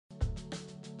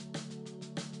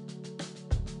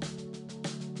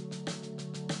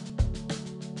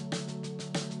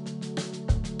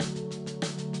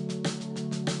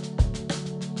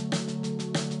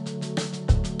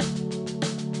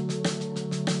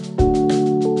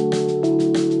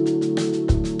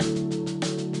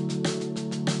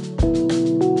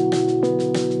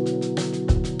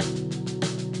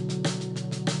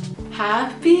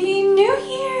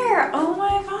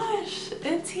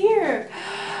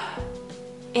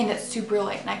and it's super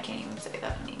late and I can't even say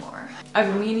that anymore. I've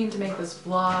been meaning to make this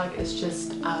vlog. It's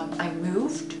just I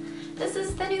moved. This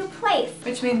is the new place.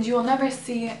 Which means you will never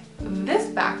see this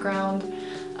background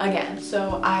again.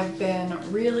 So I've been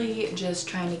really just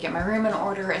trying to get my room in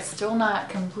order. It's still not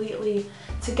completely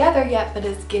together yet, but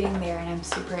it's getting there and I'm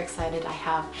super excited. I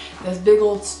have this big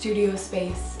old studio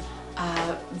space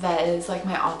that is like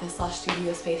my office slash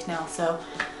studio space now. So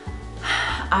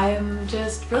I'm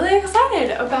just really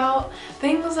excited about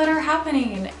things that are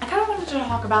happening. I kind of wanted to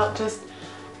talk about just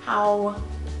how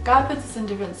God puts us in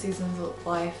different seasons of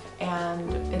life,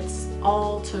 and it's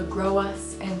all to grow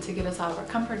us and to get us out of our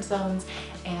comfort zones,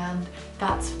 and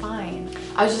that's fine.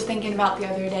 I was just thinking about the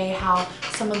other day how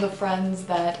some of the friends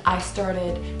that I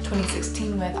started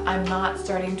 2016 with, I'm not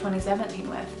starting 2017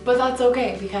 with. But that's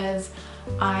okay because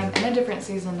I'm in a different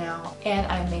season now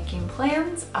and I'm making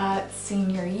plans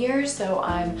senior year, so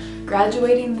I'm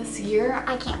graduating this year.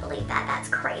 I can't believe that, that's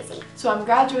crazy. So I'm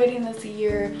graduating this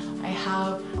year. I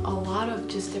have a lot of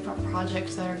just different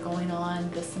projects that are going on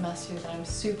this semester that I'm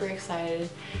super excited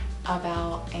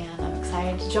about, and I'm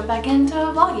excited to jump back into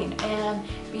vlogging and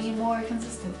being more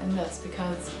consistent in this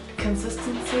because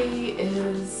consistency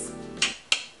is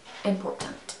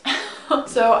important.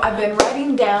 So I've been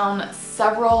writing down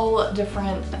several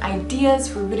different ideas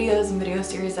for videos and video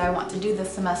series that I want to do this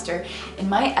semester in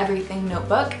my everything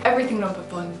notebook. Everything notebook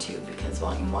volume 2 because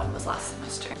volume 1 was last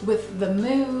semester. With the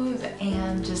move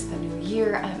and just the new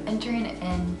year, I'm entering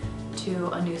into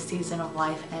a new season of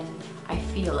life and I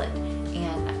feel it,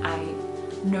 and I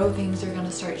know things are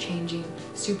gonna start changing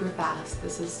super fast.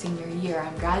 This is senior year.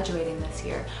 I'm graduating this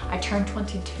year. I turned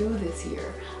 22 this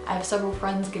year. I have several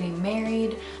friends getting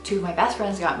married. Two of my best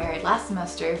friends got married last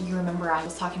semester. You remember I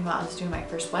was talking about I was doing my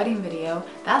first wedding video.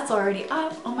 That's already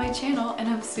up on my channel and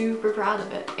I'm super proud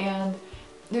of it. And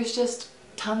there's just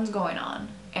tons going on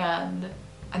and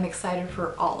I'm excited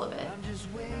for all of it.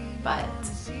 But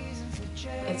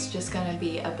it's just gonna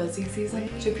be a busy season.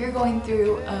 So if you're going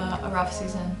through a rough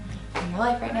season in your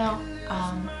life right now,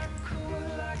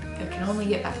 it can only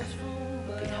get better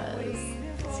because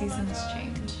seasons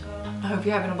change. I hope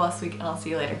you're having a blessed week and I'll see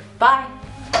you later. Bye!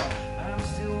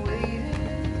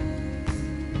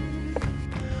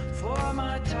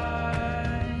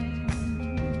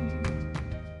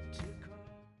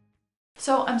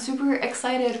 So I'm super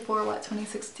excited for what,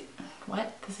 2016?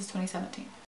 What? This is 2017.